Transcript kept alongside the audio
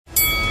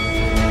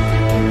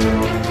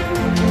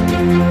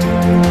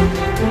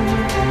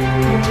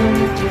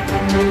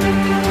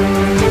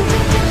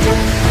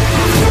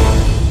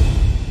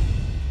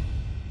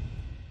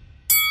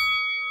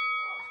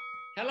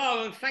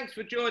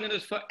thanks for joining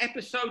us for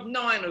episode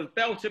 9 of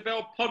Bell to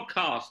Bell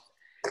podcast.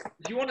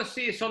 If you want to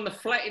see us in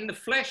the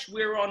flesh,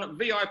 we're on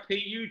VIP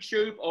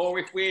YouTube, or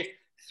if we're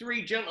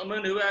three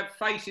gentlemen who have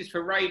faces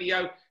for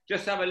radio,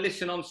 just have a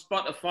listen on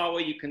Spotify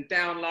where you can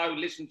download,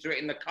 listen to it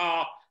in the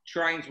car,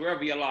 trains,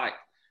 wherever you like.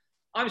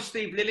 I'm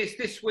Steve Lillis.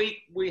 This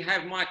week we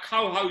have my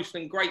co-host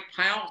and great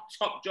pal,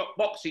 top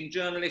boxing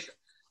journalist,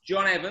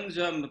 John Evans,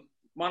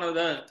 one of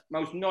the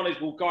most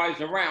knowledgeable guys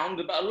around,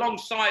 but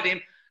alongside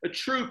him, a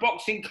true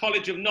boxing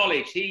college of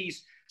knowledge.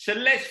 He's Sir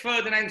Les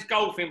Ferdinand's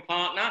golfing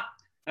partner,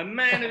 a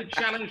man who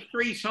challenged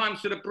 3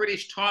 times to the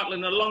British title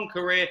in a long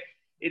career.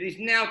 It is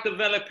now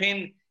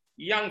developing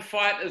young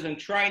fighters and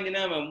training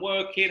them and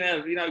working,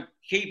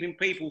 keeping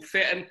people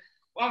fit. And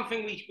one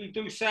thing we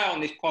do say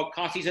on this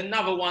podcast, he's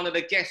another one of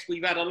the guests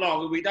we've had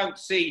along who we don't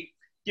see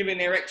giving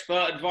their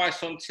expert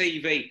advice on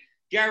TV.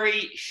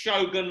 Gary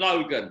Shogun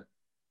Logan.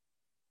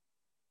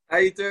 How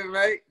you doing,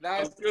 mate?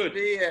 Nice to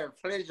be here.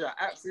 Pleasure,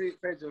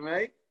 absolute pleasure,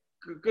 mate.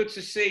 Good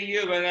to see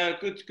you, and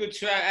good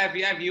to have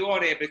you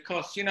on here,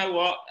 because you know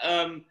what,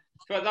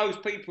 for those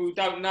people who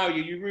don't know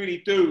you, you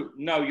really do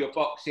know your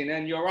boxing,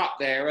 and you're up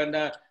there,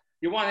 and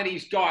you're one of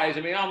these guys.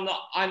 I mean,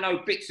 I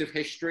know bits of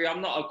history. I'm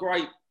not a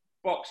great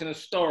boxing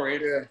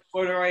historian,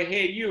 but when I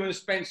hear you and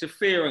Spencer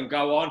Fearon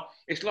go on,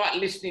 it's like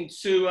listening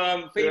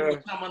to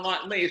someone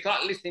like me. It's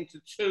like listening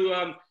to two,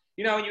 when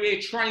you hear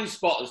train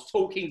spotters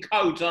talking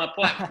codes on a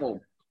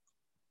platform.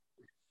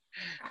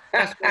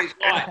 That's what it's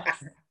like.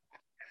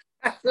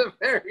 That's a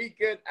very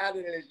good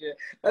analogy.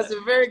 That's a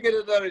very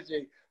good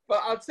analogy.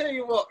 But I'll tell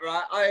you what,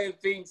 right?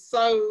 I've been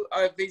so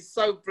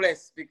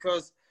blessed,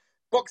 because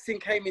boxing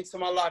came into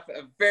my life at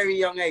a very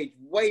young age,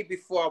 way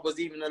before I was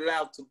even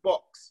allowed to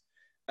box.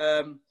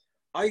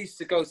 I used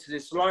to go to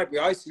this library.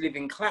 I used to live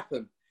in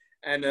Clapham,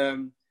 and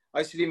I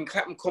used to live in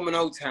Clapham Common,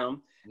 Old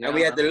Town, and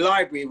we had the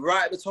library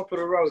right at the top of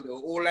the road,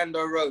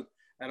 Orlando Road,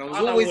 and I was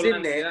always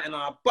in there, and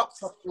I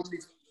bucked up on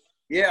this.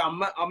 Yeah,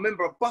 I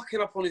remember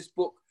bucking up on this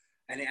book,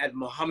 and it had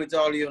Muhammad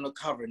Ali on the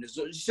cover, and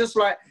it's just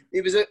like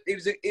it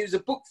was a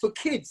book for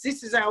kids.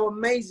 This is how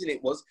amazing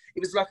it was. It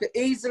was like an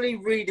easily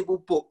readable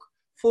book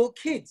for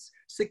kids,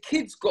 so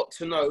kids got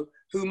to know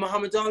who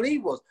Muhammad Ali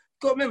was.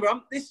 Got to remember,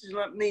 this is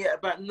like me at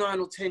about 9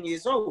 or 10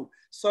 years old.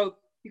 So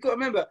you got to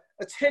remember,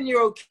 a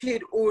 10-year-old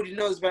kid already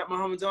knows about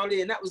Muhammad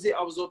Ali, and that was it.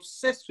 I was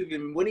obsessed with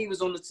him when he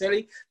was on the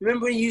telly.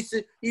 Remember, he used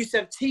to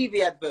have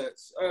TV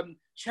adverts.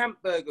 Champ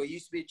Burger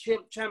used to be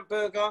a Champ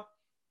Burger.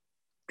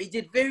 He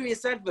did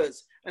various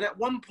adverts, and at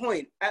one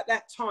point, at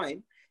that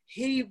time,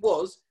 he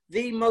was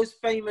the most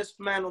famous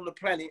man on the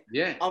planet,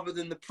 other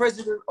than the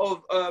president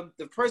of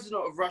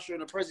Russia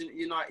and the president of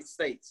the United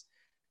States.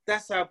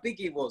 That's how big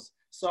he was.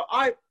 So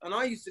I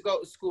used to go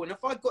to school, and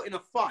if I got in a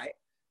fight,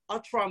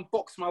 I'd try and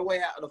box my way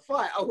out of the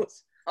fight.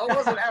 I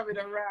wasn't having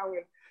a row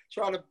and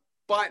trying to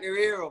bite their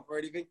ear off or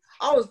anything.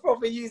 I was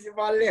probably using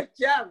my left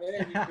jab and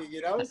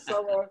everything,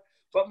 So,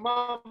 but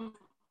Mum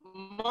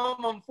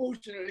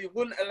unfortunately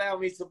wouldn't allow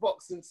me to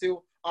box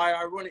until I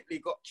ironically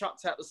got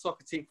chucked out the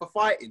soccer team for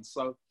fighting.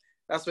 So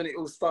that's when it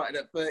all started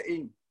at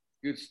 13.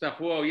 Good stuff.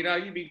 Well,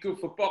 you've been good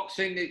for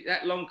boxing,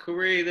 that long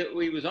career that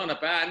we was on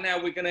about, and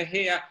now we're going to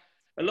hear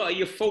a lot of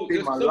your thoughts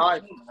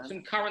on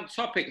some current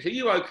topics. Are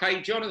you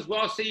okay, John, as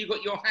well? I see you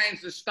got your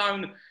hands of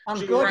stone.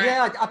 I'm good,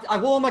 yeah. I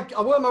wore my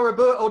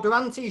Roberto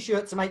Duran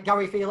t-shirt to make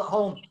Gary feel at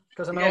home,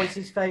 because I know it's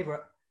his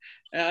favourite.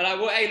 Hey,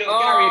 look,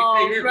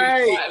 Gary,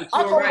 mate.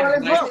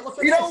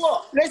 You know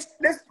what?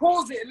 Let's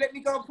pause it and let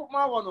me go and put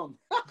my one on.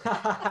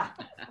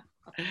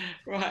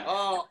 Right.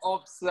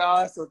 Oh,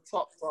 that's a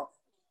top.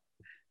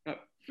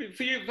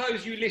 For you,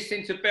 those you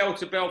listening to Bell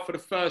for the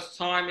first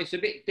time, it's a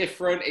bit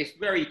different. It's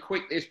very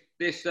quick,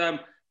 this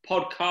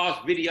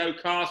podcast, video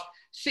cast.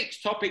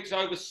 6 topics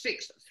over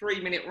 6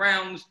 3-minute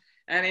rounds.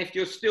 And if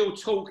you're still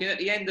talking at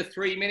the end of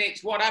 3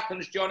 minutes, what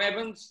happens, John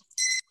Evans?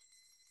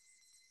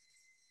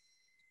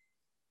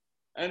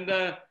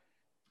 And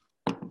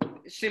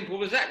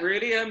simple as that,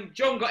 really.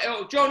 John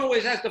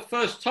always has the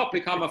first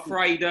topic, I'm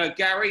afraid,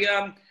 Gary.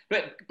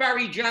 But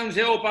Barry Jones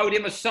elbowed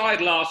him aside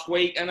last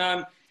week,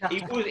 and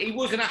he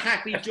wasn't a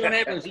happy John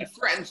Evans. He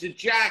threatened to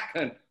jack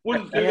and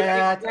wouldn't do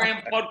a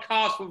grand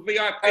podcast for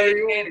VIP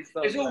again.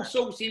 There's all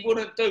sorts he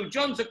wouldn't do.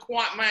 John's a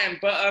quiet man,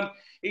 but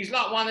he's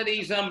like one of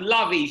these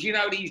lovies,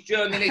 these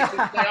journalists who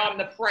say, I'm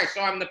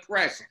the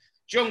press.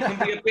 John can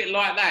be a bit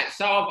like that.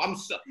 So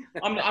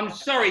I'm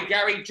sorry,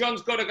 Gary.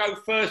 John's got to go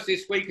first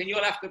this week, and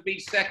you'll have to be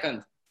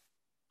second.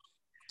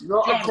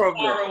 Not John, a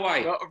problem. fire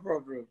away. Not a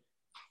problem.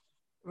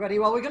 Ready?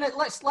 Well,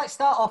 let's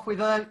start off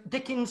with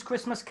Dickens'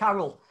 Christmas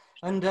Carol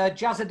and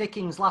Jazza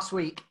Dickens last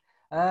week.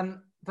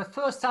 The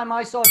first time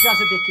I saw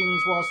Jazza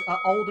Dickens was at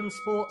Oldham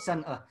Sports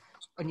Centre,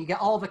 and you get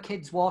all the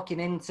kids walking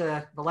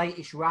into the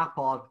latest rap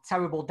or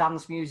terrible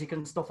dance music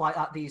and stuff like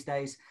that these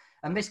days.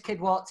 And this kid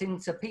walked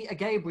into Peter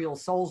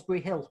Gabriel's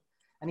Salisbury Hill,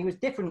 and he was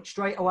different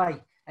straight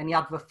away. And he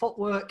had the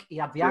footwork, he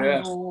had the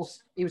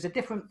angles. He was a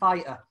different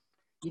fighter.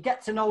 You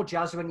get to know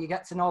Jazza, and you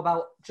get to know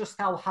about just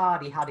how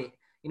hard he had it.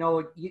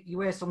 You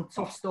hear some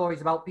tough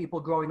stories about people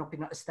growing up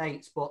in the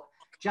States, but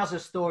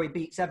Jazza's story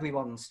beats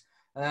everyone's.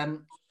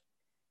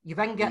 You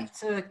then get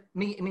to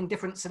meet him in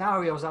different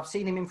scenarios. I've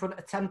seen him in front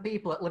of 10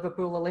 people at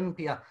Liverpool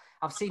Olympia.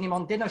 I've seen him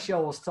on dinner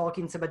shows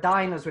talking to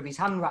Medinas with his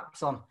hand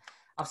wraps on.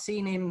 I've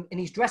seen him in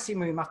his dressing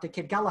room after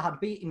Kid Galahad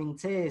beat him in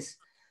tears.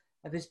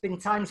 There's been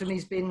times when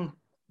he's been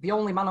the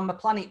only man on the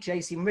planet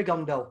chasing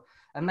Rigondo.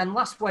 And then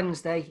last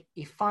Wednesday,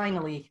 he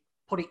finally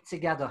put it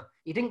together.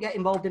 He didn't get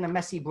involved in a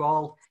messy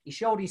brawl. He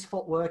showed his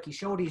footwork. He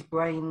showed his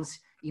brains.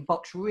 He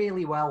boxed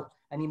really well.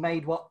 And he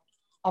made what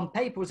on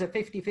paper was a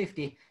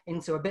 50-50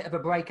 into a bit of a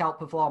breakout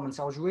performance.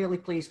 I was really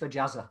pleased for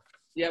Jazza.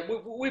 Yeah,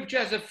 with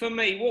Jazza, for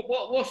me,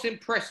 what's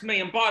impressed me,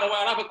 and by the way,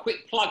 I'll have a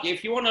quick plug here.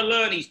 If you want to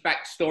learn his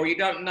backstory, you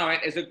don't know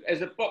it,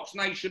 as a Box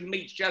Nation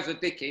Meets Jazza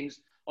Dickens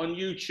on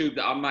YouTube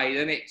that I made,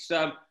 and it's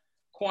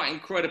quite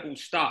incredible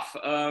stuff.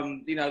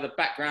 You know, the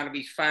background of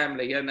his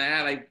family and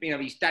how they, you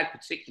know, his dad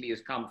particularly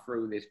has come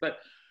through this. But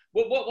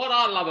what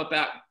I love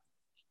about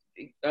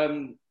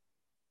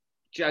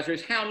Jazza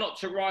is how not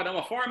to write him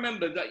off. I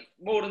remember that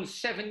more than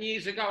 8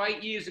 years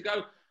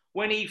ago,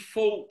 when he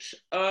fought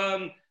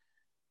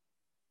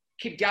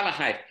Kid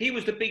Galahad. He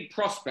was the big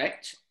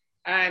prospect,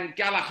 and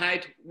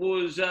Galahad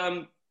was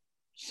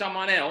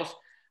someone else,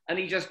 and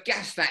he just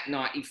gassed that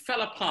night. He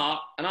fell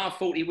apart, and I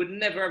thought he would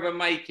never, ever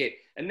make it.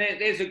 And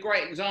there's a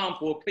great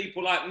example of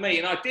people like me,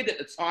 and I did at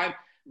the time,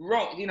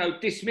 you know,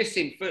 dismiss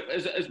him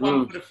as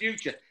one for the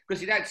future,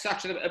 because he'd had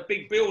such a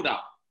big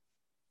build-up.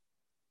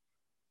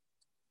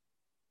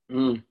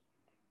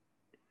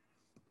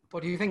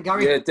 What do you think,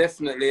 Gary? Yeah,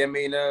 definitely. I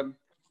mean,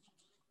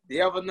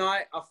 the other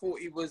night I thought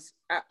he was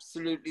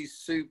absolutely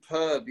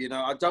superb. You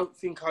know, I don't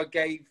think I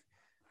gave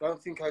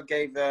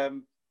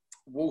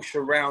Walsh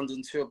a round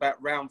until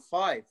about round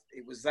 5.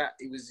 It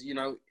was, you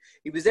know,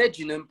 he was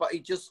edging him, but he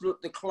just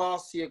looked the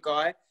classier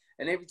guy.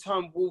 And every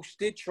time Walsh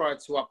did try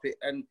to up it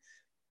and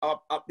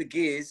up the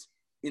gears,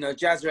 you know,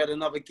 Jazza had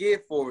another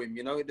gear for him.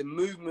 You know, the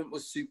movement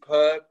was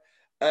superb.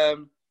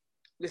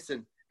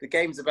 Listen, the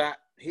game's about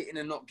hitting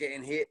and not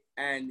getting hit,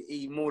 and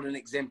he more than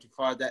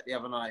exemplified that the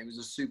other night. It was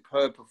a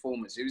superb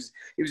performance. It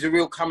was a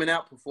real coming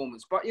out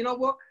performance. But you know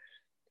what?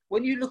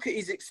 When you look at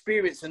his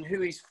experience and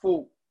who he's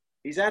fought,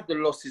 he's had the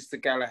losses to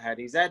Galahad,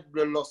 he's had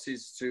the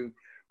losses to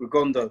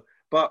Rigondo.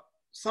 But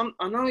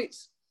I know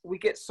we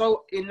get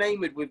so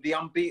enamored with the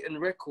unbeaten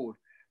record,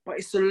 but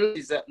it's the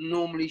losses that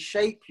normally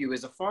shape you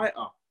as a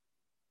fighter.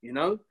 You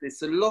know, it's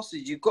the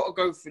losses. You've got to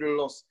go through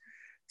the loss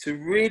to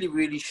really,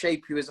 really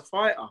shape you as a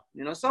fighter.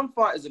 You know, some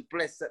fighters are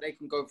blessed that they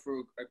can go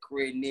through a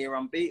career near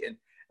unbeaten,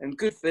 and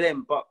good for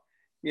them. But,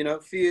 you know,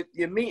 for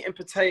your meat and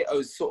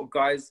potatoes sort of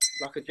guys,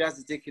 like a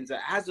Jazza Dickens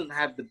that hasn't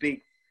had the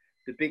big,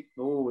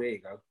 oh, there you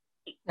go.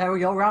 There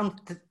we go,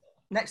 round to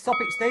next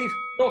topic, Steve.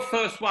 Your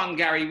first one,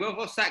 Gary. Well,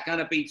 what's that going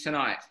to be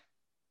tonight?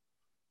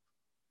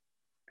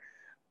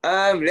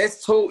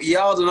 Let's talk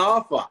Yarde and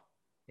Arthur.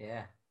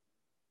 Yeah.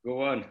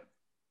 Go on.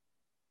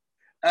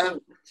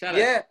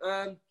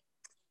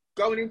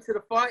 Going into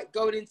the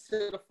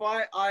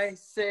fight, I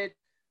said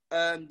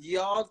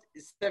Yarde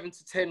is 7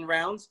 to 10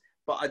 rounds,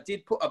 but I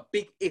did put a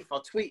big if. I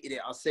tweeted it.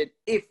 I said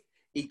if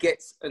he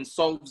gets and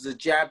solves the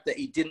jab that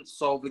he didn't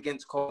solve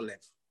against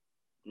Kovalev.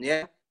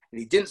 Yeah? And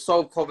he didn't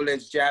solve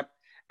Kovalev's jab,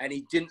 and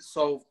he didn't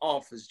solve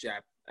Arthur's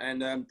jab.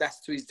 And that's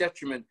to his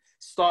detriment.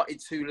 Started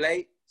too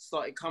late,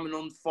 started coming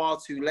on far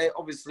too late.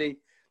 Obviously,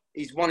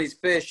 he's won his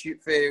fair few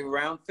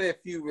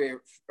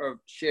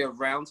share of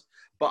rounds,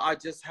 but I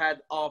just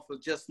had Arthur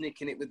just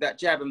nicking it with that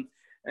jab.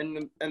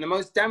 And the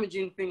most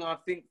damaging thing, I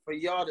think, for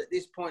Yarde at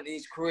this point in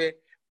his career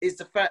is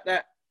the fact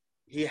that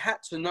he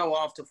had to know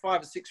after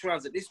 5 or 6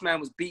 rounds that this man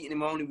was beating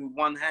him only with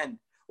one hand,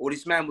 or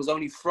this man was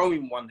only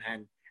throwing one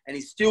hand, and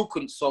he still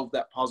couldn't solve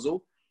that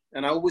puzzle.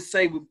 And I always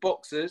say with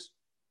boxers,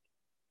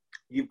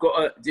 you've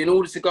got to, in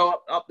order to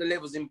go up the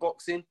levels in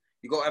boxing,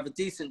 you've got to have a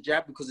decent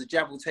jab, because the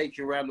jab will take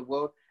you around the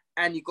world,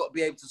 and you've got to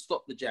be able to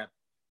stop the jab.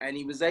 And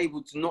he was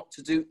able to not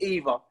to do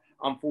either,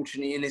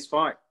 unfortunately, in this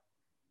fight.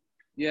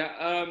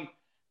 Yeah,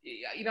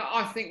 you know,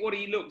 I think what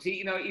he looks,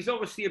 you know, he's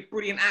obviously a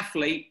brilliant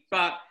athlete,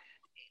 but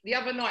the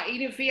other night,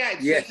 even if he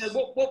had, yes. You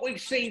know, what we've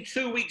seen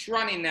 2 weeks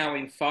running now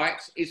in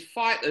fights is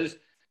fighters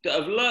that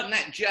have learnt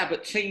that jab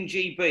at Team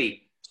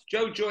GB.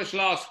 Joe Joyce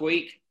last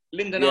week,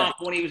 Lyndon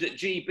Arthur when he was at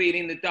GB and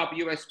in the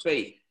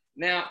WSB.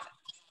 Now,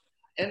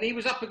 and he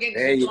was up against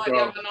the guy the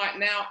other night.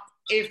 Now,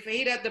 if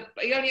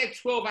he only had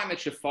 12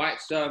 amateur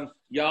fights, Yarde,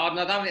 and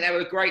I don't think they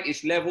were the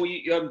greatest level.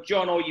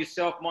 John or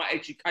yourself might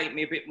educate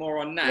me a bit more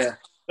on that. Yeah.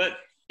 But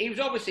he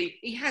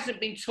hasn't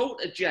been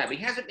taught a jab. He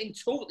hasn't been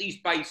taught these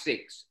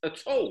basics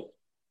at all.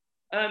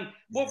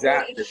 What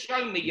it's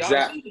shown me, Yarde,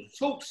 if he was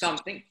taught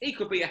something, he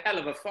could be a hell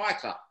of a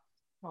fighter.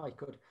 Oh, he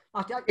could.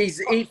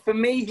 For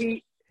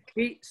me,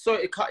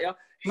 sorry to cut you.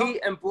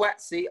 He and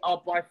Buatsi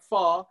are by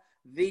far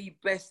the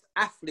best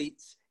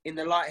athletes in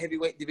the light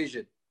heavyweight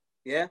division.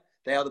 Yeah,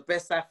 they are the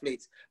best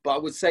athletes. But I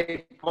would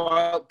say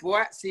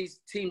Buatsi's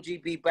Team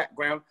GB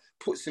background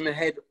puts him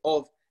ahead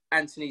of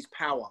Anthony's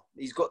power.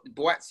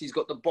 Buatsi's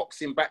got the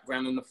boxing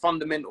background and the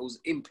fundamentals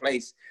in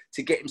place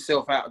to get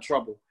himself out of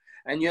trouble.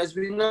 And as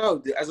we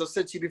know, as I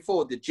said to you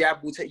before, the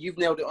jab will take. You've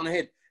nailed it on the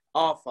head,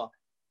 Arthur.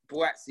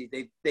 Buatsi,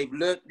 they've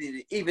learned.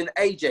 Even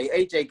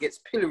AJ gets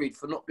pilloried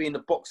for not being the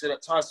boxer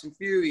that Tyson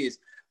Fury is.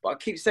 But I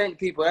keep saying to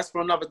people, that's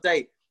for another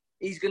day.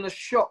 He's going to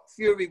shock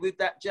Fury with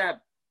that jab.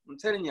 I'm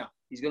telling you,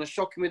 he's going to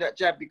shock him with that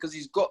jab because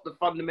he's got the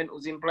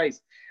fundamentals in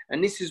place.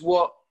 And this is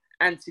what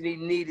Anthony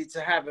needed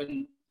to have.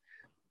 And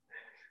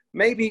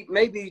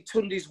maybe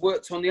Tunde's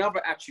worked on the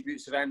other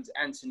attributes of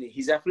Anthony,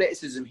 his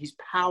athleticism, his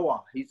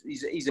power,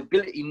 his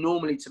ability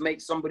normally to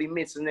make somebody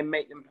miss and then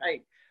make them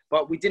pay.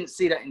 But we didn't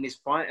see that in this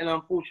fight. And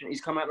unfortunately,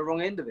 he's come out the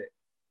wrong end of it.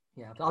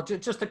 Yeah,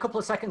 just a couple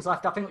of seconds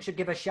left. I think we should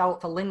give a shout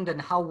for Lyndon,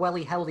 how well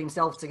he held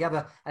himself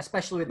together,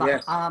 especially with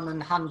that arm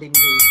and hand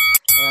injury.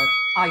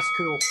 Ice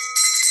cool.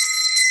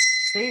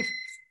 Steve?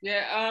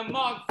 Yeah,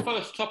 my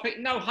first topic,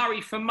 no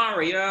hurry for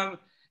Murray.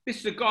 This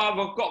is a guy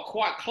I've got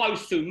quite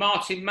close to,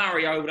 Martin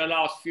Murray, over the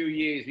last few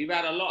years. We've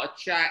had a lot of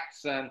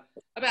chats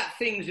about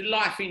things in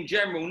life in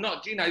general.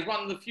 He's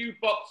one of the few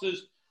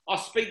boxers I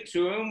speak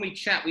to, and when we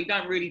chat, we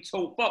don't really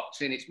talk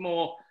boxing. It's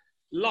more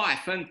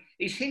life. And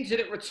he's hinted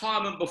at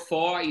retirement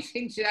before. He's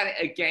hinted at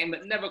it again,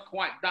 but never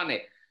quite done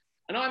it.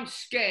 And I'm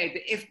scared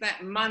that if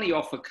that money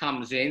offer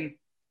comes in,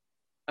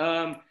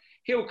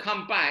 he'll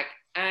come back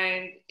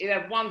and he'll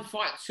have one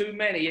fight too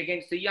many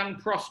against a young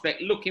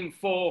prospect looking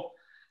for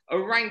a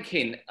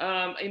ranking.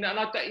 And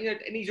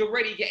he's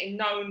already getting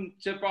known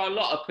by a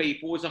lot of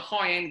people as a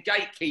high-end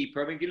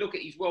gatekeeper. I mean, if you look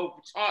at his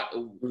world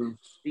title,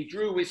 he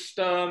drew with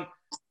Sturm.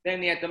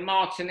 Then he had the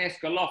Martinez,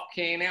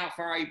 Golovkin,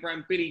 Alpha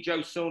Abraham, Billy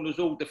Joe Saunders,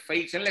 all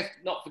defeats. And let's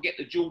not forget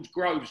the George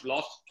Groves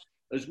loss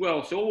as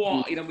well. So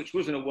all, which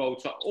wasn't a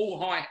world title, all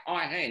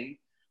high end.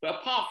 But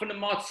apart from the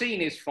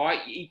Martinez fight,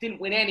 he didn't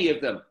win any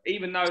of them,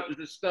 even though it was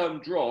a Sturm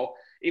draw.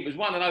 It was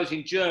one of those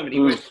in Germany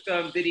where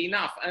Sturm did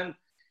enough. And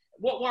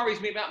what worries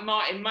me about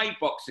Martin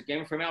Maybox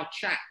again from our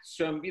chats,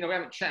 we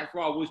haven't chatted for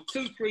a while, was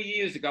 2-3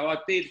 years ago, I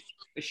did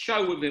a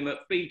show with him at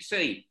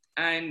BT.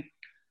 And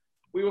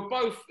we were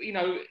both,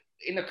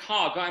 in the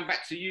car going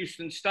back to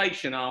Euston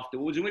Station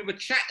afterwards, and we were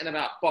chatting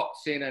about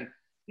boxing, and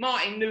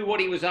Martin knew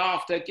what he was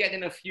after,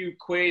 getting a few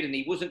quid, and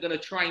he wasn't going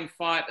to train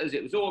fighters.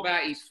 It was all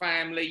about his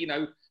family.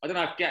 I don't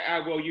know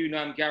how well you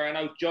know him, Gary. I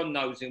know John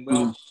knows him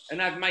well.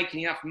 And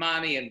making enough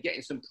money and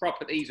getting some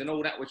properties and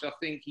all that, which I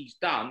think he's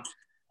done.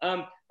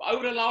 But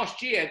over the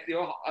last year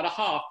and a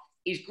half,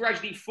 he's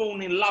gradually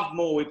fallen in love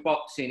more with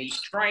boxing.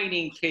 He's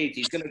training kids.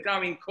 He's going to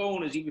go in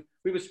corners.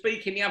 We were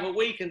speaking the other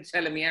week and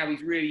telling me how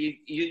he's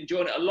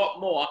enjoying it a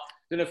lot more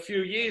than a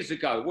few years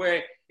ago,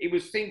 where he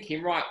was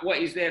thinking, right, what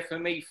is there for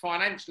me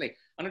financially?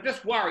 And I'm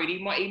just worried he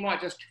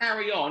might just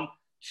carry on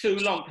too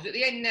long. Because at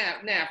the end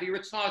now, if he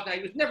retires now,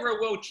 he was never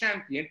a world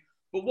champion,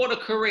 but what a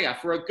career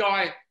for a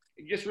guy,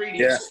 just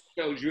reading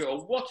tells you,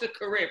 what a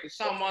career for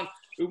someone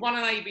who won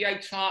an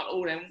ABA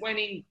title and went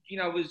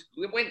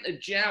to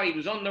jail. He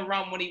was on the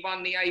run when he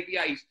won the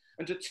ABAs.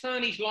 And to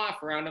turn his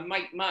life around and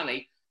make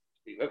money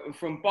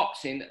from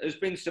boxing has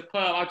been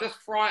superb. I'm just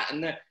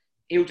frightened that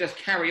he'll just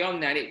carry on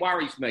now, and it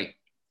worries me.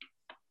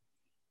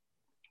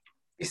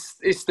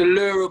 It's the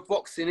lure of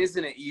boxing,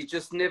 isn't it? You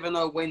just never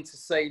know when to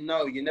say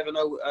no. You never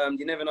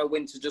know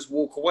when to just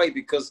walk away,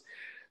 because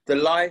the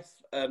life,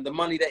 the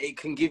money that it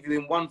can give you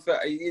in one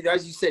fight.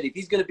 As you said, if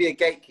he's going to be a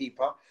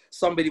gatekeeper,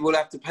 somebody will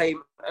have to pay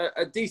him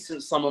a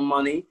decent sum of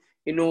money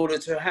in order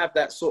to have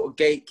that sort of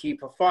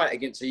gatekeeper fight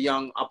against a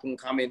young,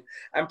 up-and-coming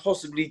and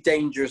possibly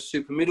dangerous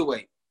super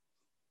middleweight.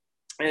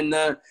 And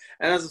as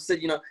I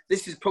said,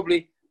 this is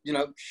probably,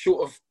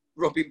 short of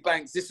robbing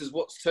banks, this is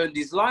what's turned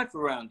his life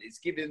around. It's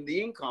given him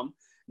the income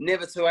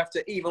never to have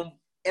to even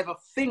ever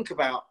think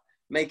about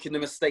making the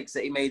mistakes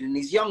that he made in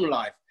his young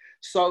life.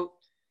 So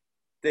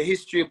the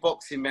history of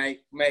boxing,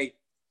 mate,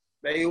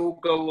 they all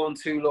go on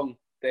too long.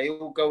 They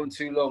all go on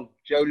too long.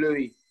 Joe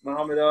Louis,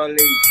 Muhammad Ali,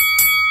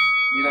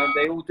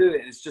 they all do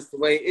it. It's just the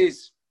way it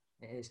is.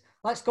 It is.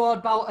 Let's go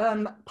about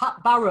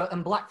Pat Barrett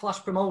and Black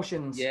Flash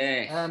Promotions.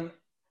 Yeah.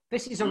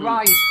 This is a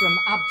rise from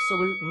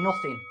absolute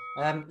nothing.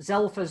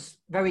 Zelfa's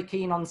very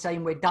keen on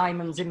saying we're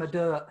diamonds in the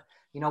dirt.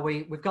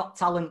 We've got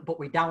talent, but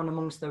we're down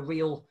amongst the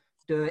real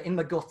dirt in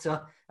the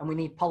gutter, and we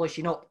need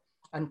polishing up.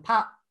 And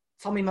Pat,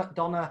 Tommy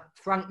McDonough,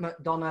 Frank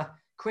McDonough,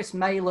 Chris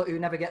Mailer, who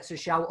never gets a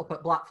shout up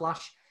at Black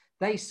Flash,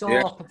 they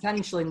saw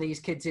potential in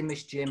these kids in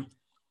this gym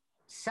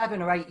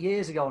 7 or 8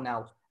 years ago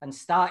now, and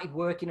started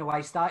working away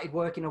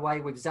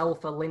with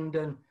Zelfa,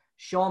 Lyndon,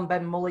 Sean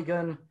Ben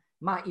Mulligan,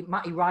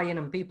 Matty Ryan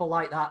and people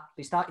like that.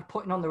 They started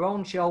putting on their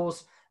own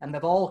shows, and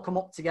they've all come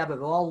up together.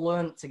 They've all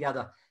learnt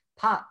together.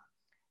 Pat,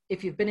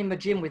 if you've been in the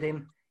gym with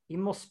him, he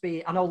must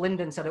be, I know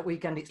Lyndon said at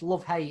weekend, it's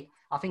love-hate.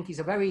 I think he's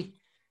a very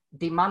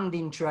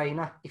demanding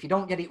trainer. If you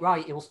don't get it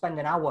right, he'll spend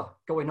an hour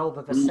going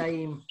over the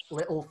same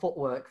little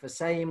footwork, the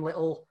same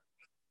little,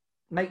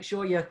 make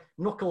sure your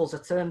knuckles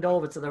are turned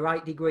over to the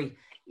right degree.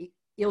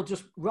 He'll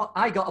just,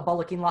 I got a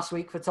bollocking last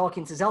week for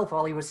talking to Zelf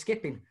while he was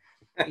skipping.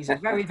 He's a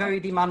very, very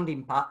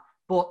demanding Pat.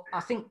 But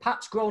I think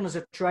Pat's grown as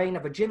a trainer.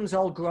 The gym's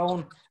all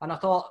grown. And I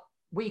thought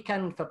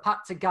weekend for Pat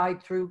to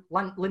guide through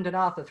Lyndon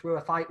Arthur through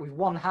a fight with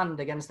one hand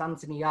against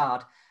Anthony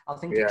Yard. I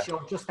think it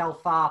showed just how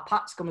far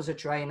Pat's come as a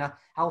trainer,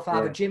 how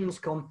far the gym's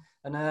come,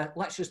 and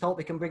let's just hope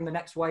we can bring the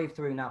next wave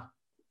through now.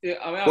 Yeah,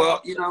 I mean,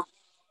 well, you know,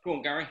 go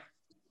on, Gary.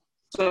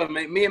 So,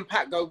 mate, me and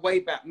Pat go way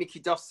back.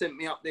 Mickey Duff sent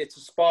me up there to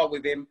spar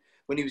with him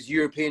when he was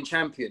European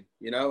champion,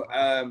 you know.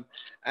 And,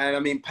 I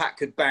mean, Pat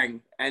could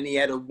bang. And he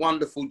had a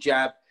wonderful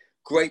jab,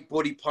 great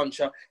body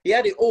puncher. He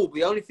had it all.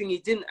 The only thing he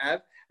didn't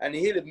have, and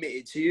he'll admit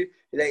it to you,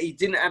 that he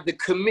didn't have the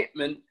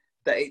commitment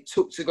that it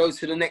took to go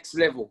to the next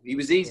level. He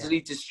was easily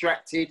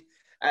distracted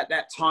at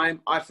that time.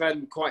 I found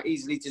him quite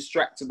easily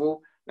distractible.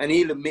 And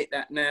he'll admit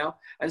that now.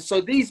 And so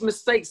these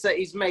mistakes that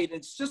he's made,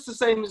 it's just the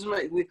same as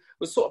we're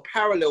sort of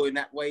parallel in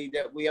that way,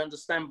 that we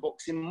understand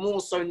boxing more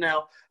so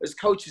now as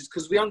coaches,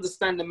 because we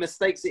understand the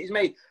mistakes that he's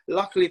made.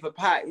 Luckily for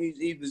Pat,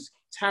 he was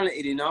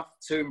talented enough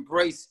to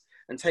embrace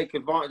and take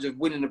advantage of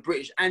winning the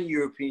British and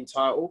European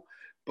title.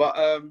 But,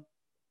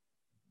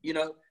 you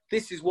know,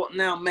 this is what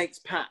now makes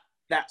Pat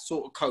that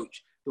sort of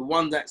coach, the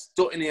one that's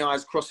dotting the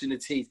I's, crossing the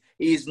T's.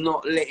 He is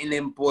not letting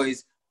them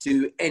boys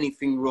do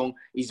anything wrong.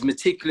 He's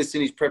meticulous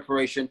in his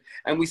preparation.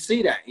 And we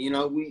see that, you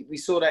know, we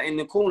saw that in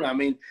the corner. I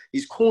mean,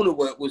 his corner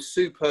work was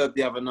superb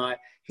the other night.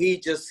 He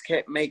just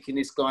kept making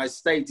this guy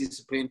stay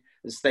disciplined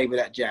and stay with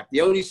that jab.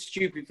 The only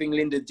stupid thing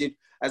Linda did,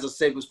 as I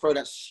said, was throw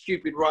that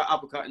stupid right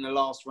uppercut in the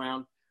last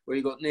round where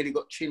he nearly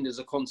got chinned as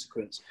a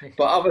consequence.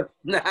 But other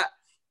than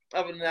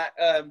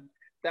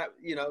that,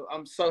 you know,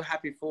 I'm so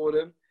happy for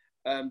them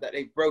that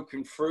they've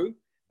broken through,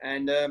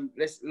 and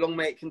long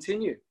may it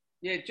continue.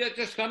 Yeah,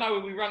 just I know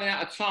we're running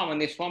out of time on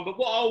this one, but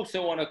what I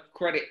also want to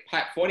credit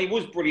Pat for, and he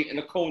was brilliant in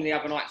the corner the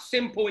other night,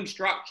 simple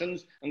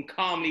instructions and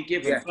calmly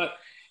given, but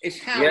it's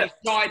how he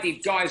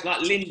guided guys like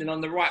Lyndon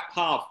on the right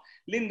path.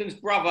 Lyndon's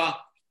brother,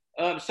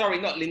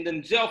 not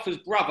Lyndon, Zelfa's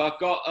brother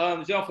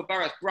Zelfa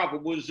Barrett's brother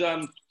was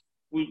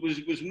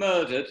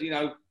murdered, you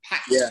know,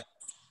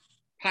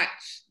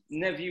 Pat's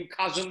nephew,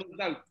 cousin,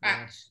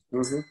 Pat's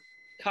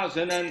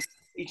cousin, and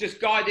he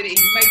just guided it,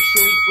 he made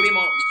sure he put him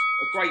on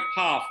a great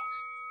path.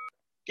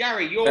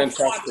 Gary, your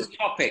final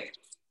topic.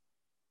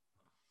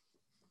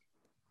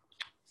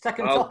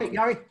 Second topic,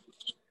 Gary.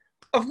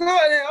 I've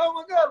forgotten it. Oh,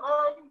 my God.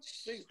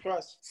 Jesus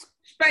Christ.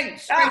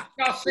 Spence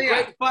Garcia.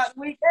 Great fight of the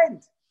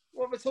weekend.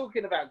 What am I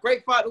talking about?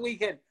 Great fight of the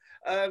weekend.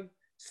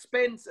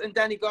 Spence and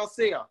Danny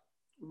Garcia.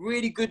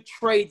 Really good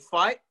trade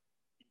fight.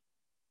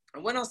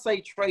 And when I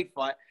say trade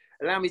fight,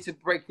 allow me to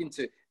break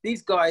into it.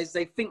 These guys,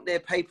 they think they're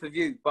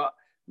pay-per-view. But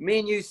me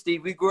and you,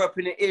 Steve, we grew up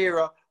in an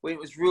era when it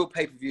was real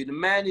pay-per-view. The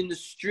man in the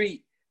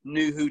street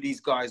knew who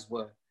these guys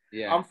were.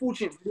 Yeah.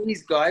 Unfortunately for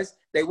these guys,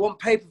 they want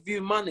pay-per-view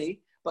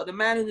money, but the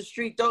man in the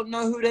street don't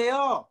know who they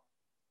are,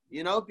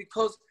 you know,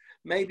 because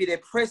maybe their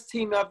press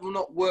team are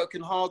not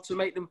working hard to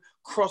make them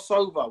cross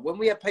over. When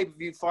we had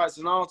pay-per-view fights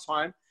in our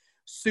time,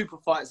 super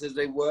fights as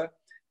they were,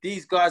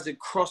 these guys had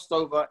crossed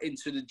over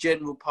into the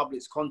general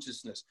public's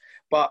consciousness.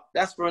 But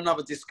that's for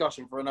another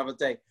discussion for another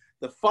day.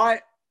 The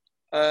fight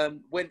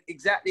went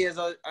exactly as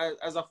I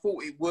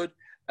thought it would.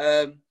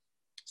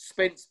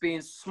 Spence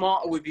being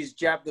smarter with his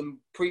jab than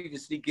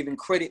previously given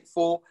credit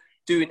for,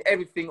 doing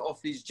everything off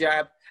his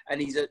jab, and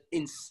he's an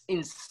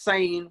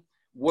insane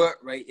work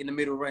rate in the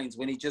middle range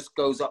when he just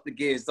goes up the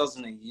gears,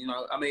 doesn't he? You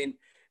know, I mean,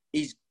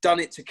 he's done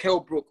it to Kell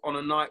Brook on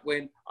a night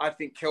when I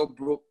think Kell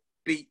Brook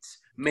beats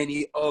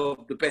many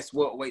of the best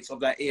welterweights of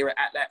that era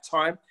at that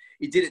time.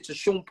 He did it to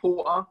Sean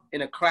Porter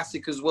in a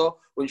classic as well,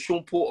 when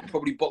Sean Porter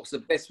probably boxed the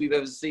best we've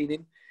ever seen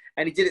him.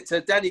 And he did it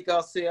to Danny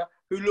Garcia,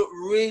 who looked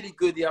really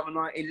good the other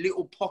night in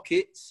little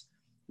pockets,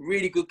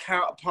 really good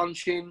counter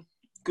punching,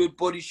 good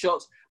body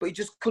shots, but he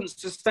just couldn't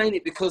sustain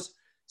it because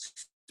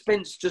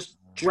Spence just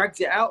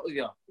drags it out of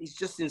you. He's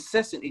just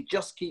incessant. He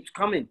just keeps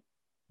coming.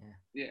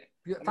 Yeah.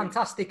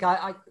 Fantastic.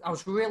 I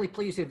was really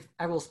pleased with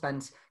Errol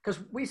Spence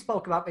because we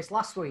spoke about this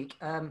last week.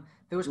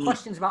 There was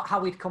questions about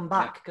how he'd come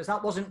back because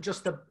that wasn't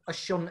just a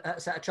shunt at a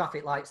set of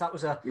traffic lights. That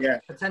was a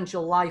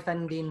potential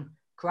life-ending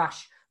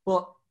crash.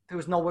 But there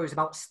was no worries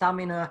about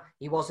stamina.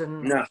 He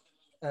wasn't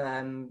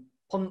gun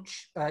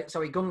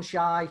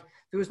shy.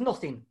 There was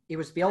nothing. He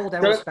was the old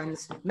Errol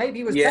Spence. Maybe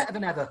he was better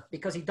than ever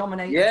because he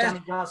dominated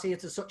Danny Garcia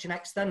to such an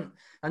extent.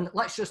 And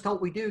let's just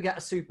hope we do get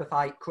a super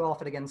fight,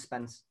 Crawford against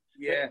Spence.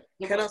 Yeah.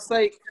 Can I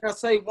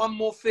say one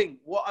more thing?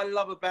 What I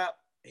love about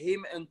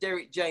him and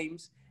Derek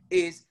James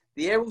is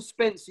the Errol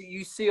Spence that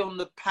you see on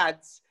the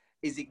pads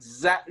is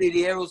exactly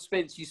the Errol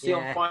Spence you see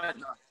on Fight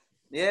Night.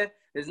 Yeah?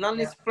 There's none of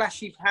this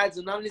flashy pads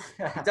and none of this.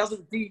 He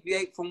doesn't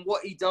deviate from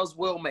what he does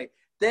well, mate.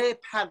 Their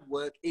pad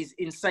work is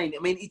insane.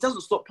 I mean, he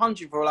doesn't stop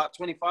punching for like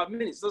 25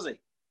 minutes, does he?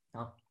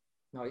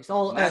 No, it's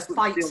all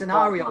fight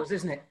scenarios,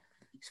 isn't it?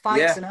 It's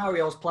fight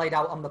scenarios played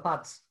out on the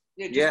pads.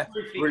 Yeah,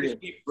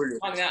 brilliant.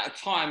 Running out of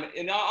time,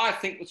 and I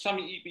think with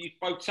something you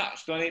both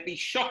touched on, it'd be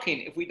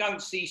shocking if we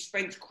don't see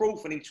Spence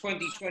Crawford in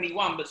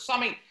 2021. But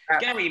something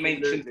Gary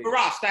mentioned, for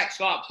us, that's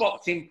like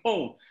boxing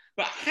porn.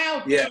 But how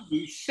do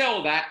you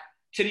sell that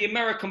to the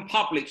American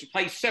public to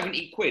pay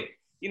 70 quid?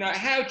 You know,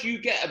 how do you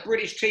get a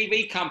British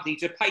TV company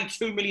to pay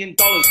 $2 million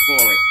for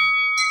it?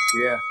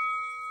 Yeah.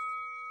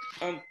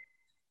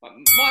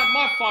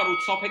 My final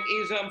topic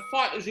is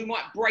fighters who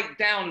might break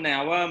down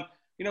now.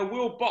 You know,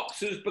 will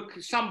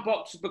some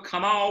boxers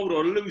become old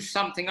or lose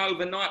something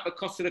overnight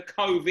because of the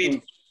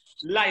COVID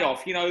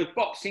layoff? You know,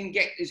 boxing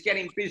is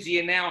getting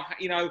busier now.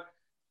 You know,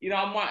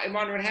 I'm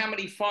wondering how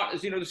many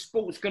fighters, the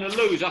sport's going to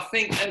lose. I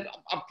think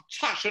I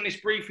touched on this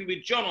briefly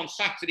with John on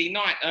Saturday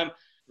night.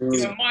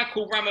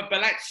 Michael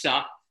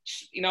Ramabelatsa,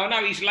 I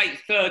know he's late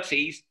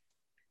 30s.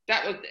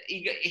 That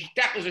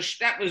was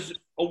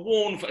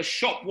a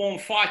shop-worn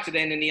fighter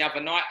then in the other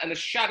night, and a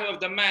shadow of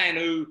the man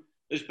who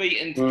has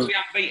beaten three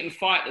unbeaten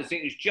fighters. I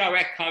think it was Joe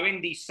Echo,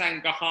 Indy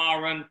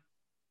Sangahar, and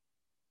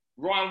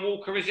Ryan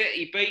Walker, is it?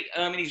 He beat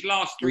in his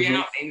last three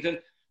outings. And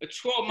a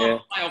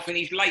 12-month layoff in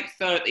his late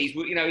 30s,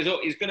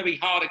 is going to be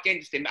hard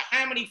against him. But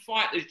how many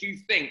fighters do you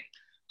think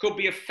could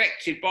be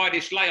affected by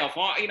this layoff?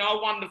 I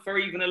wonder for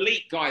even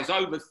elite guys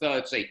over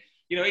 30.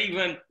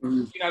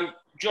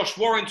 Josh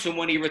Warrington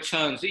when he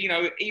returns.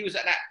 He was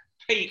at that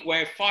peak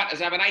where fighters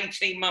have an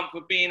 18-month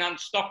of being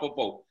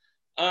unstoppable.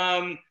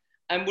 And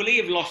will he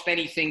have lost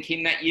anything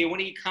in that year when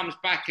he comes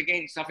back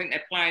against, I think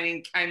they're playing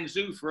in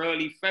Kanzu for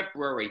early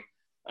February.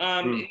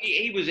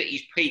 He was at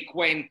his peak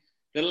when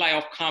the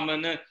layoff come.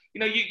 And,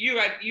 you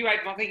had,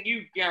 I think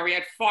you, Gary,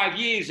 had 5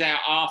 years out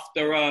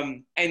after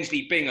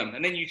Ensley Bingham.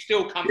 And then you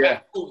still come back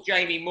and fought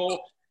Jamie Moore.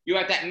 You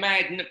had that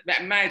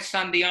mad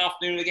Sunday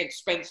afternoon against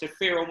Spencer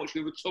Fearon, which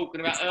we were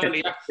talking about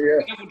earlier.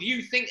 Do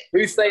you think...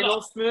 Hussein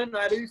Osman,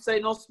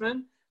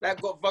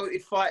 that got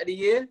voted Fight of the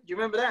Year. Do you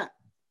remember that?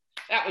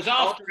 That was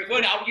after it,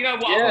 wasn't it? You know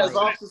what? Yeah, it was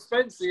after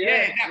Spencer.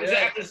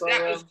 That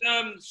was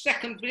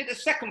the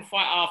second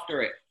fight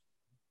after it.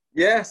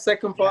 Yeah,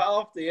 second fight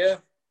after. Yeah.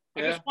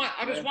 I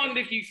just wondered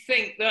if you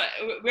think that,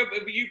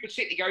 you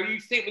particularly, Gary, you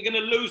think we're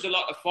going to lose a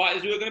lot of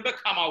fighters who are going to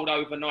become old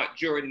overnight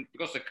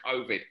because of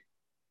COVID.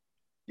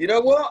 You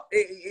know what?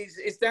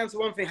 It's down to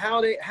one thing: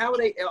 are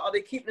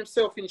they keeping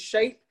themselves in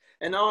shape,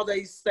 and are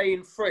they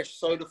staying fresh?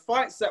 So the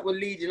fights that were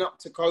leading up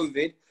to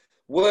COVID,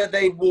 were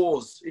they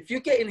wars? If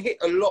you're getting hit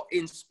a lot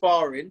in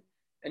sparring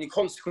and you're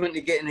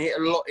consequently getting hit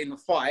a lot in the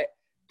fight,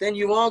 then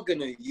you are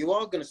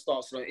gonna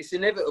start slowing. It's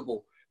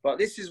inevitable. But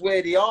this is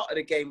where the art of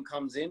the game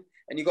comes in,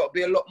 and you've got to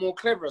be a lot more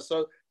cleverer.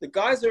 So the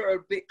guys that are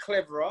a bit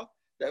cleverer,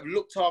 that have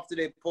looked after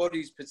their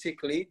bodies,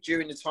 particularly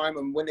during the time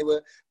and when they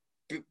were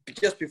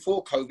just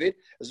before COVID,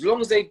 as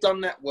long as they've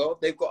done that well,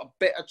 they've got a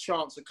better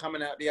chance of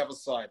coming out the other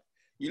side.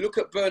 You look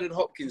at Bernard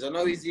Hopkins. I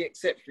know he's the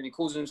exception. He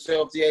calls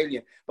himself the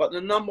alien. But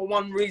the number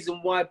one reason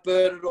why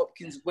Bernard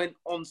Hopkins went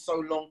on so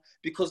long,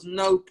 because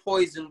no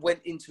poison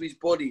went into his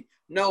body.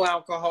 No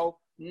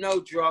alcohol, no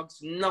drugs,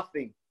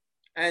 nothing.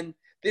 And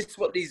this is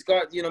what these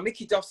guys,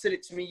 Mickey Duff said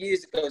it to me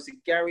years ago. He said,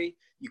 Gary,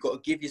 you've got to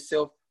give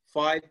yourself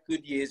 5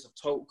 good years of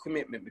total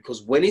commitment,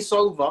 because when it's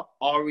over,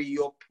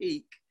 your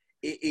peak,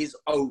 it is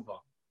over.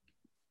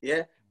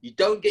 Yeah? You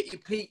don't get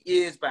your peak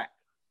years back.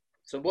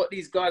 So what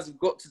these guys have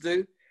got to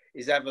do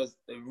is have a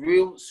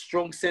real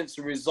strong sense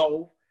of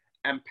resolve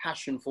and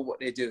passion for what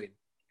they're doing.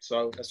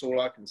 So that's all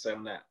I can say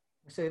on that.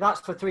 So that's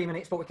for 3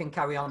 minutes, but we can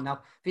carry on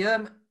now.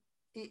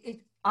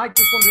 I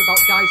just wonder about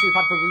guys who've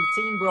had the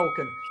routine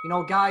broken.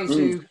 Guys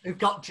who've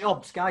got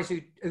jobs, guys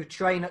who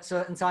train at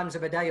certain times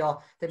of a day,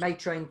 or they may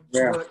train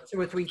 2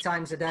 or 3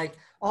 times a day.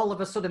 All of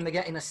a sudden, they're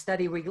getting a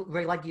steady,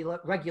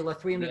 regular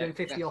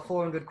 350 or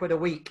 400 quid a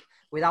week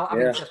without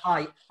having to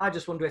fight. I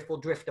just wonder if we'll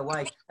drift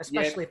away,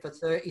 especially for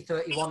 30,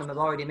 31 and have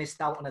already missed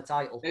out on a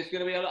title. There's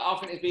going to be I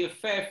think there'll be a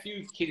fair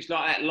few kids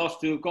like that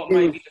lost who have got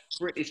maybe the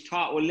British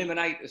title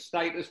eliminate the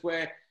status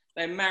where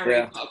they're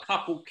married, got a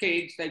couple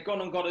kids, they've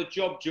gone and got a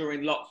job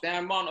during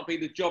lockdown. Might not be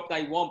the job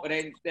they want, but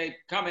then they're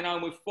coming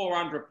home with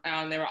 £400.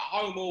 They're at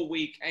home all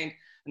weekend,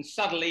 and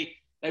suddenly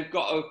they're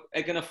going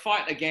to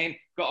fight again.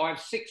 Got to have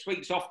 6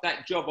 weeks off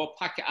that job or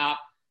pack it up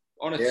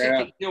on a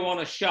ticket deal on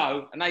a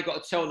show, and they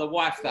got to tell the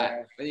wife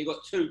that. Then you've got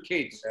 2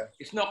 kids.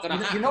 It's not going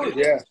to happen.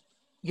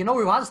 You know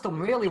who has done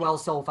really well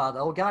so far,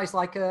 though? Guys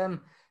like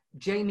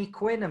Jamie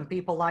Quinn and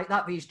people like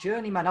that, these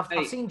journeymen.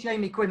 I've seen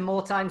Jamie Quinn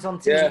more times on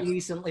TV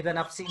recently than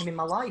I've seen him in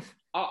my life.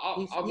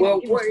 He's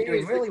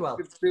doing really well.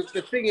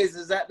 The thing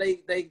is that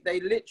they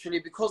literally,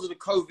 because of the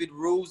COVID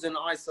rules and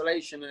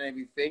isolation and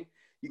everything,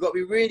 you've got to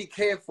be really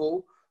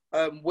careful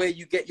where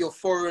you get your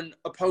foreign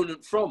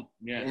opponent from.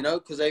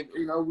 Because they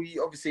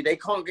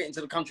can't get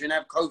into the country and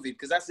have COVID,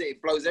 because that's it.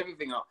 It blows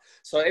everything up.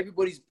 So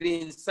everybody's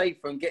being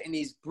safer and getting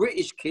these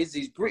British kids,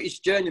 these British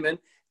journeymen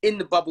in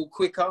the bubble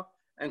quicker.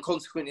 And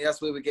consequently,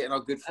 that's where we're getting our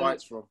good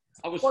fights from.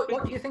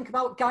 What do you think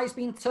about guys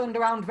being turned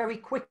around very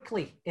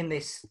quickly in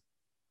this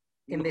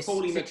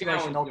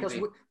situation? Because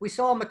we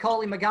saw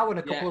Macaulay McGowan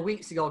a couple of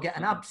weeks ago get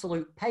an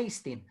absolute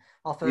pasting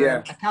off a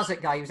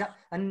Kazakh guy.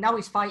 And now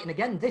he's fighting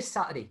again this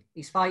Saturday.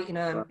 He's fighting.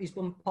 He's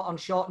been put on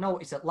short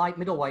notice at light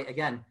middleweight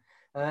again.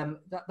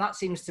 That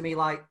seems to me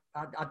like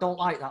I don't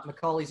like that.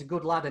 Macaulay's a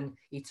good lad, and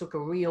he took a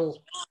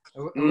real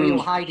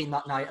hiding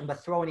that night, and they're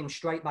throwing him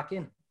straight back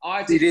in.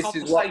 This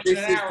is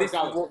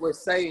what we're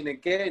saying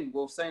again.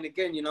 We're saying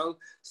again,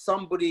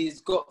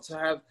 somebody's got to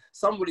have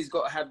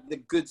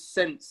the good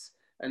sense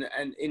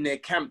and in their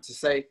camp to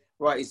say,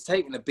 right, he's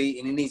taking a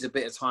beating, he needs a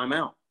bit of time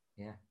out.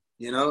 Yeah.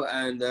 You know,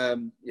 and,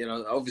 you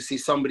know, obviously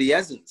somebody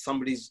hasn't.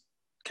 Somebody's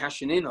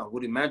cashing in, I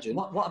would imagine.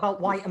 What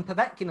about White and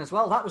Povetkin as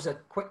well? That was a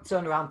quick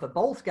turnaround for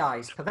both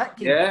guys.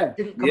 Povetkin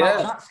didn't come out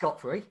of that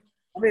scot-free.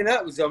 I mean,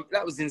 that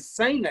was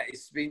insane. That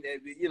it's been,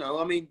 you know.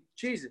 I mean,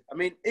 Jesus. I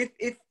mean,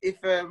 if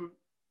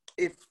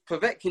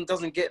Povetkin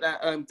doesn't get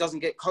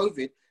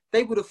COVID,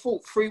 they would have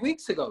fought 3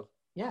 weeks ago.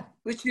 Yeah,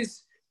 which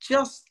is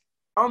just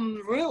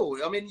unreal.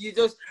 I mean,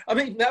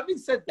 having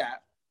said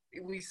that,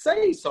 we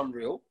say it's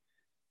unreal.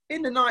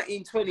 In the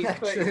 1920s,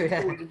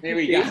 30s, here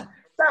we go.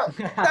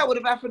 That would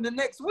have happened the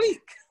next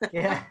week.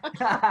 Yeah.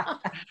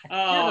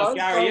 Oh,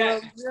 Gary, yeah.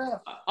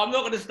 I'm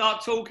not going to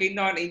start talking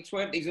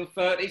 1920s and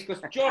 30s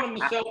because John and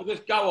myself will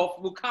just go off.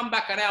 We'll come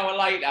back an hour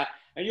later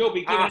and you'll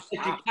be giving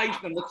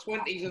education on the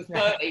 20s and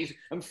 30s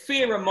and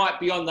Theorem might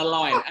be on the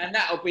line and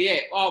that'll be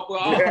it.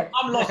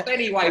 I'm lost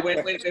anyway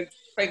when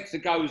Spencer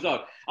goes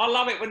on. I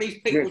love it when these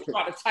people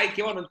try to take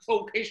you on and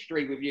talk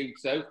history with you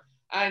two.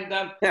 And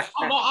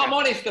I'm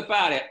honest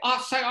about it. I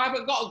say I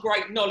haven't got a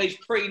great knowledge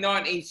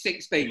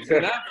pre-1960s,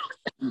 you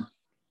know?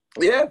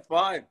 Yeah,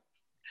 fine.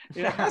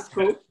 Yeah, that's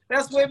cool.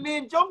 That's where me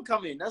and John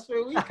come in. That's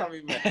where we come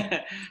in,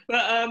 man.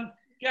 But,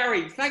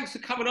 Gary, thanks for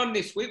coming on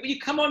this week. Will you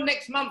come on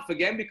next month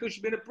again? Because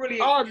you've been a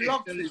brilliant... Oh, I'd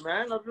love to,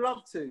 man. I'd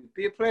love to.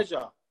 Be a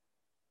pleasure.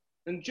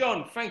 And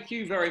John, thank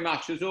you very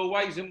much, as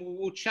always. And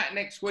we'll chat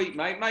next week,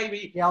 mate.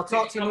 Maybe... Yeah, I'll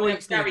talk to you in a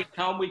week, Gary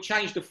come, we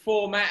change the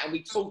format and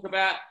we talk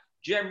about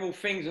general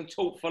things and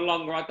talk for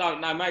longer. I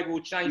don't know. Maybe we'll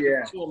change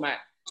the format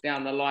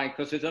down the line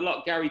because there's a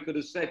lot Gary could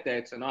have said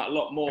there tonight. A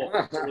lot more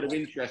that would have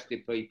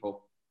interested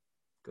people.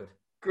 Good.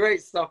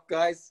 Great stuff,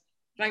 guys.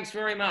 Thanks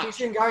very much. See you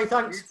soon, Gary.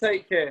 Thanks. You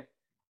take care.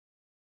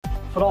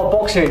 For all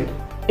boxing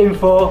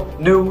info,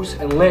 news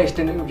and latest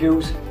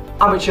interviews,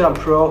 amateur and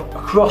pro,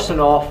 across the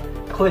north,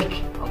 click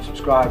and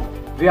subscribe.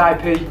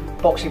 VIP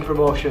Boxing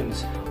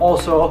Promotions.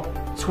 Also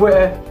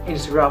Twitter,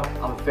 Instagram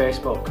and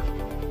Facebook.